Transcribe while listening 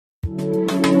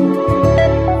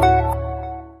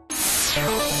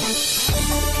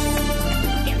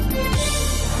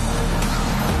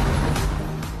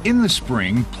In the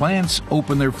spring, plants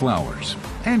open their flowers,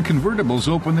 and convertibles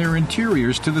open their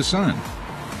interiors to the sun.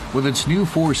 With its new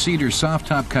four-seater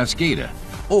soft-top Cascada,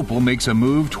 Opel makes a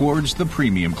move towards the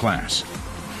premium class.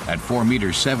 At 4.70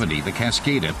 meters, the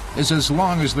Cascada is as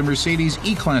long as the Mercedes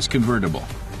E-Class convertible.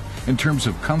 In terms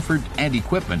of comfort and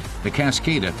equipment, the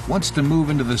Cascada wants to move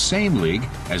into the same league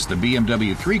as the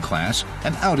BMW 3 Class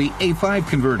and Audi A5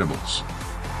 convertibles.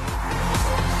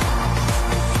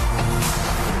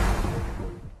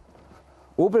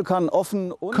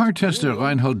 Car tester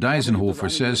Reinhold Deisenhofer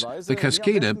says the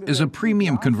Cascada is a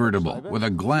premium convertible with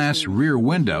a glass rear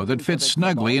window that fits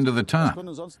snugly into the top.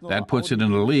 That puts it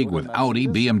in a league with Audi,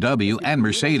 BMW, and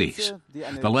Mercedes.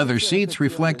 The leather seats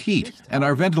reflect heat and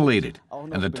are ventilated,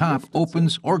 and the top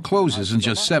opens or closes in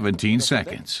just 17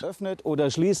 seconds.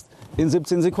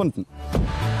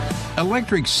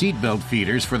 Electric seatbelt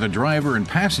feeders for the driver and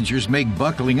passengers make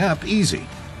buckling up easy.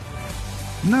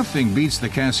 Nothing beats the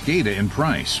Cascada in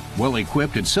price. Well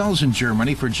equipped, it sells in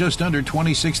Germany for just under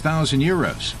 26,000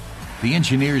 euros. The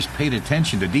engineers paid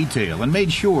attention to detail and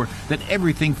made sure that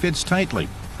everything fits tightly.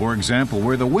 For example,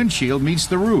 where the windshield meets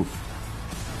the roof,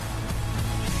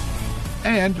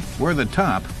 and where the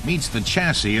top meets the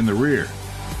chassis in the rear.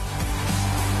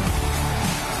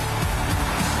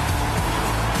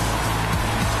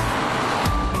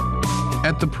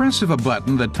 At the press of a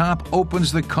button, the top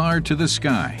opens the car to the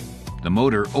sky. The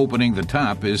motor opening the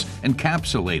top is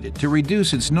encapsulated to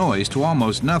reduce its noise to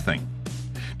almost nothing.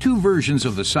 Two versions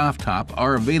of the soft top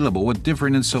are available with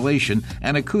different insulation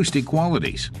and acoustic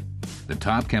qualities. The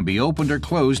top can be opened or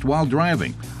closed while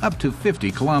driving, up to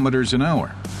 50 kilometers an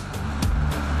hour.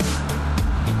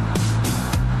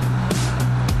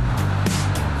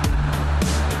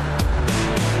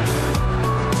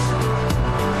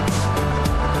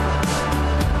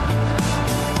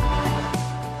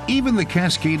 Even the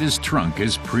Cascada's trunk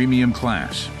is premium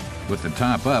class. With the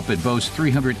top up, it boasts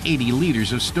 380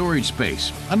 liters of storage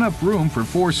space, enough room for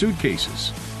 4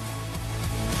 suitcases.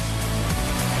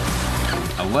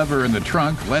 A lever in the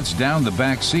trunk lets down the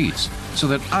back seats so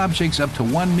that objects up to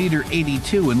 1.82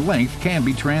 meters in length can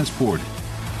be transported.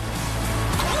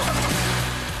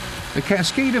 The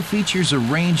Cascada features a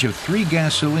range of 3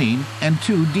 gasoline and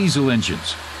 2 diesel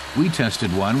engines. We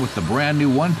tested one with the brand new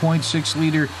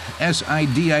 1.6-liter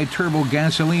SIDI turbo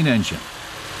gasoline engine.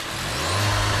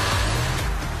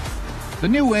 The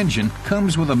new engine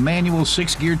comes with a manual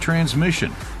 6-gear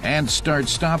transmission and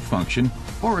start-stop function,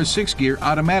 or a 6-gear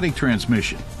automatic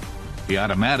transmission. The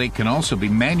automatic can also be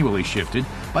manually shifted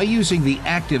by using the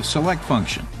active select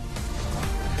function.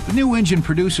 The new engine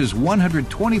produces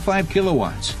 125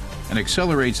 kilowatts and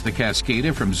accelerates the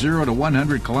Cascada from 0 to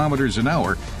 100 kilometers an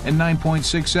hour in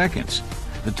 9.6 seconds.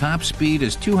 The top speed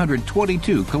is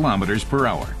 222 kilometers per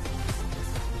hour.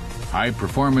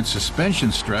 High-performance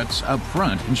suspension struts up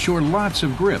front ensure lots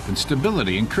of grip and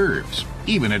stability in curves,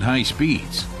 even at high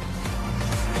speeds.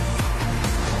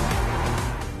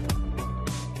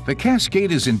 The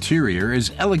Cascada's interior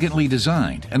is elegantly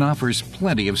designed and offers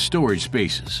plenty of storage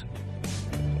spaces.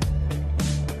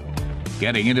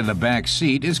 Getting into the back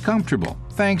seat is comfortable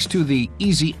thanks to the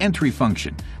easy entry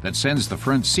function that sends the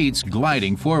front seats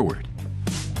gliding forward.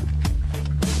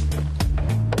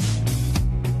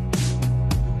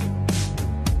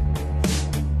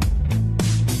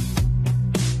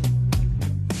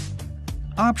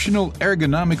 Optional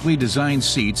ergonomically designed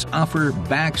seats offer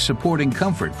back supporting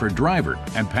comfort for driver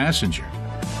and passenger.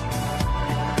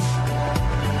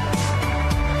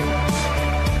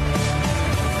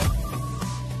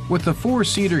 With the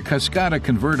 4-seater Cascada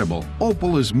convertible,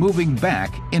 Opel is moving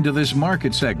back into this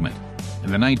market segment.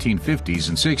 In the 1950s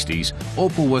and 60s,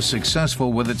 Opel was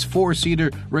successful with its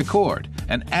 4-seater Record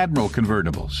and Admiral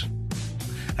convertibles.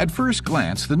 At first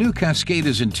glance, the new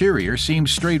Cascada's interior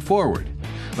seems straightforward,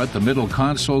 but the middle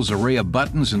console's array of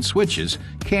buttons and switches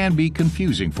can be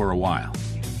confusing for a while.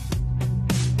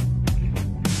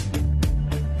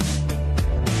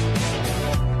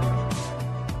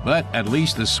 But at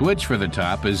least the switch for the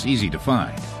top is easy to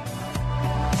find.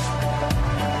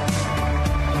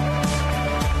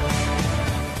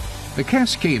 The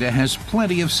Cascada has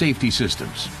plenty of safety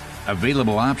systems.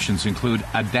 Available options include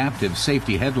adaptive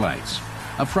safety headlights,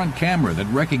 a front camera that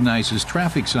recognizes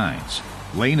traffic signs,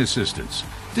 lane assistance,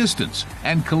 distance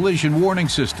and collision warning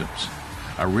systems,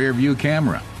 a rear view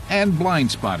camera, and blind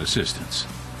spot assistance.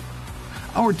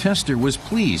 Our tester was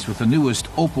pleased with the newest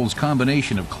Opel's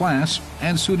combination of class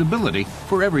and suitability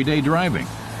for everyday driving.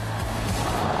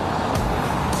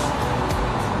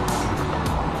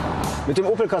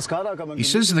 He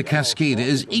says the Cascada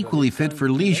is equally fit for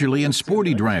leisurely and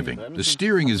sporty driving. The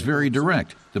steering is very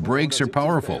direct, the brakes are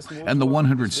powerful, and the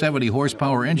 170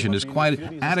 horsepower engine is quite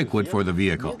adequate for the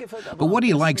vehicle. But what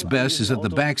he likes best is that the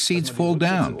back seats fold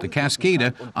down. The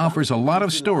Cascada offers a lot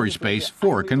of storage space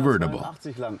for a convertible.